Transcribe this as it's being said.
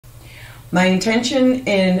My intention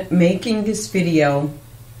in making this video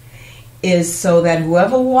is so that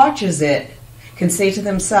whoever watches it can say to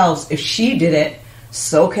themselves, if she did it,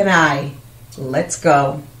 so can I. Let's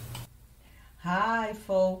go. Hi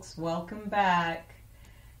folks, welcome back.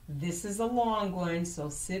 This is a long one, so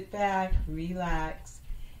sit back, relax,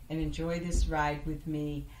 and enjoy this ride with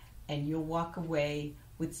me, and you'll walk away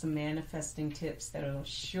with some manifesting tips that are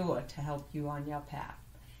sure to help you on your path.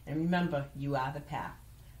 And remember, you are the path.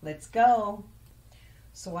 Let's go.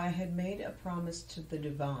 So I had made a promise to the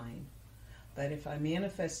divine that if I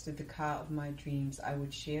manifested the car of my dreams, I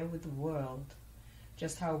would share with the world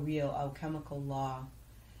just how real alchemical law,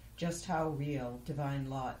 just how real divine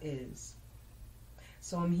law is.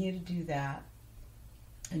 So I'm here to do that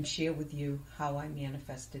and share with you how I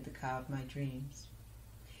manifested the car of my dreams.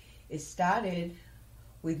 It started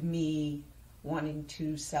with me wanting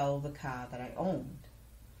to sell the car that I owned.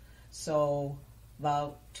 So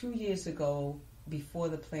about 2 years ago, before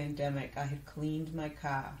the pandemic, I had cleaned my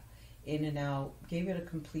car in and out, gave it a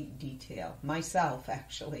complete detail, myself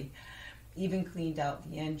actually, even cleaned out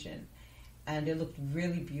the engine, and it looked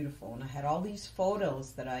really beautiful. And I had all these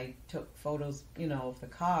photos that I took, photos, of the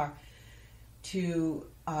car to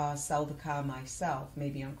sell the car myself,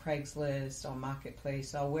 maybe on Craigslist or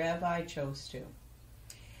Marketplace or wherever I chose to.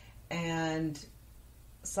 And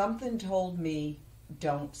something told me,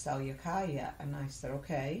 don't sell your car yet. And I said,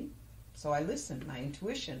 okay. So I listened, my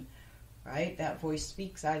intuition, right? That voice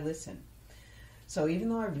speaks, I listen. So even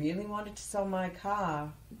though I really wanted to sell my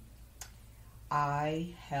car,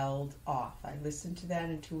 I held off. I listened to that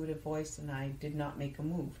intuitive voice and I did not make a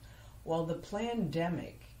move. Well, the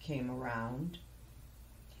pandemic came around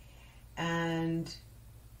and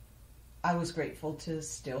I was grateful to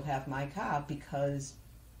still have my car because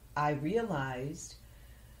I realized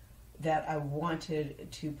that I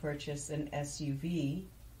wanted to purchase an SUV,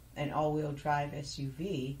 an all-wheel drive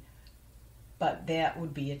SUV, but that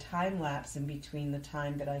would be a time lapse in between the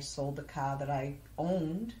time that I sold the car that I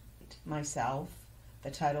owned myself. The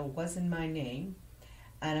title was in my name,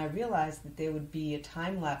 and I realized that there would be a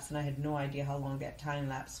time lapse, and I had no idea how long that time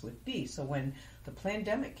lapse would be. So when the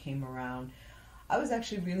pandemic came around, I was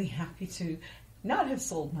actually really happy to not have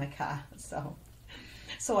sold my car.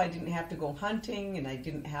 So I didn't have to go hunting, and I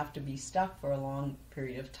didn't have to be stuck for a long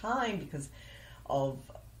period of time because of,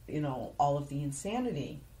 all of the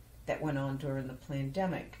insanity that went on during the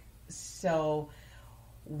pandemic. So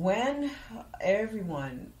when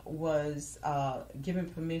everyone was given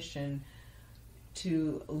permission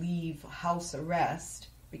to leave house arrest,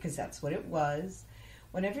 because that's what it was,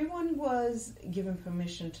 when everyone was given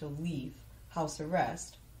permission to leave house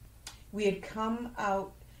arrest, we had come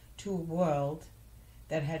out to a world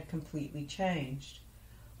that had completely changed.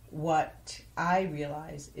 What I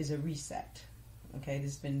realize is a reset. Okay,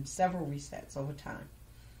 there's been several resets over time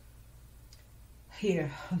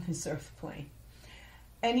here on this earth plane.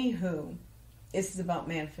 Anywho, this is about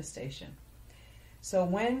manifestation. So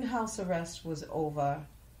when house arrest was over,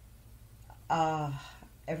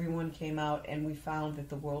 everyone came out and we found that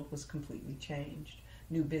the world was completely changed.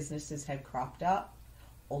 New businesses had cropped up,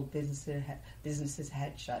 old businesses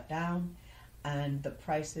had shut down, and the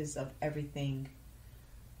prices of everything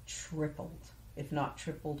tripled, if not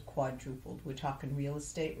tripled, quadrupled. We're talking real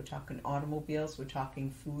estate, we're talking automobiles, we're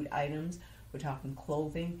talking food items, we're talking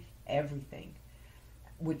clothing, everything,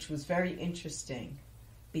 which was very interesting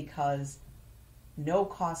because no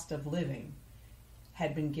cost of living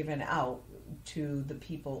had been given out to the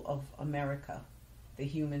people of America, the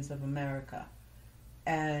humans of America,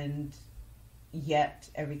 and yet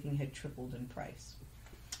everything had tripled in price,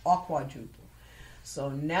 or quadrupled. So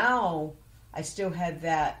now I still had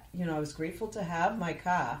that, I was grateful to have my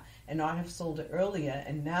car and not have sold it earlier.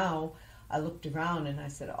 And now I looked around and I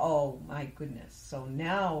said, oh my goodness. So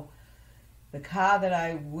now the car that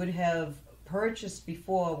I would have purchased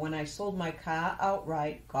before when I sold my car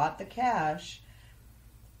outright, got the cash,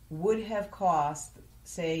 would have cost,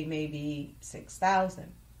 say, maybe $6,000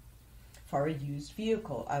 for a used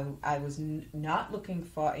vehicle. I was not looking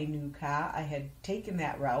for a new car. I had taken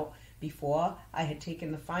that route before. I had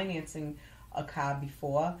taken the financing a car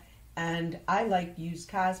before, and I like used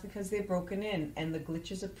cars because they're broken in and the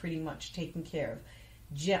glitches are pretty much taken care of.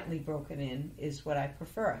 Gently broken in is what I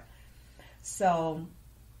prefer. So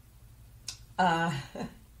I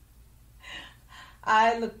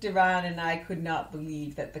looked around and I could not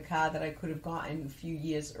believe that the car that I could have gotten a few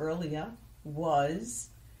years earlier was,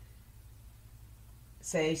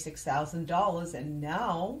 say, $6,000, and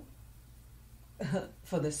now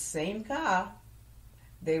for the same car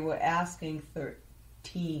they were asking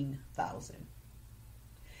 $13,000.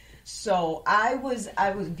 So I was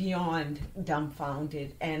beyond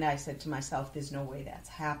dumbfounded, and I said to myself, there's no way that's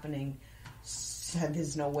happening.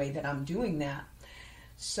 There's no way that I'm doing that.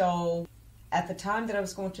 So at the time that I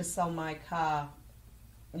was going to sell my car,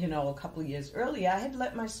 a couple of years earlier, I had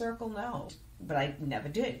let my circle know, but I never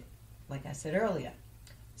did, like I said earlier.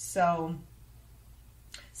 So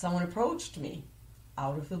someone approached me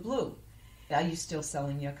out of the blue. Are you still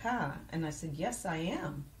selling your car? And I said, yes, I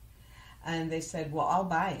am. And they said, well, I'll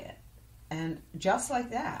buy it. And just like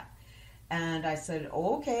that. And I said,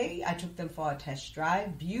 oh, okay. I took them for a test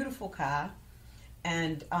drive. Beautiful car.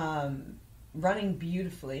 And running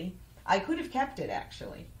beautifully. I could have kept it,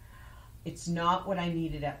 actually. It's not what I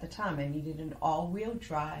needed at the time. I needed an all-wheel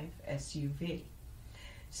drive SUV.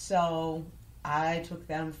 So I took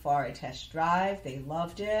them for a test drive. They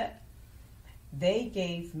loved it. They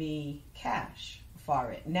gave me cash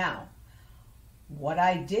for it. Now, what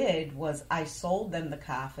I did was I sold them the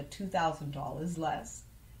car for $2,000 less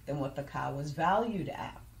than what the car was valued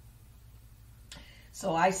at.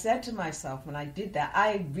 So I said to myself, when I did that,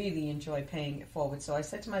 I really enjoy paying it forward. So I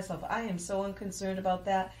said to myself, I am so unconcerned about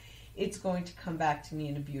that. It's going to come back to me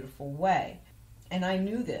in a beautiful way. And I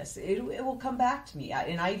knew this. It will come back to me.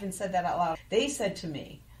 And I even said that out loud. They said to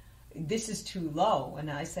me, this is too low. And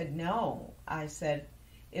I said, no. I said,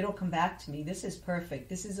 it'll come back to me. This is perfect.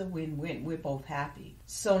 This is a win-win. We're both happy.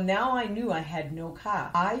 So now I knew I had no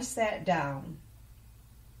car. I sat down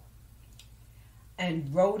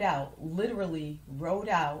and literally wrote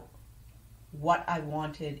out what I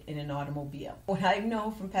wanted in an automobile. What I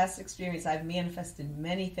know from past experience, I've manifested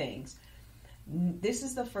many things. This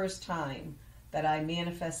is the first time that I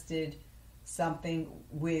manifested something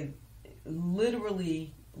with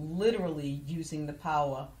literally using the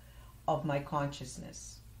power of my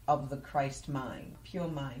consciousness, of the Christ mind,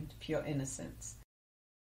 pure innocence.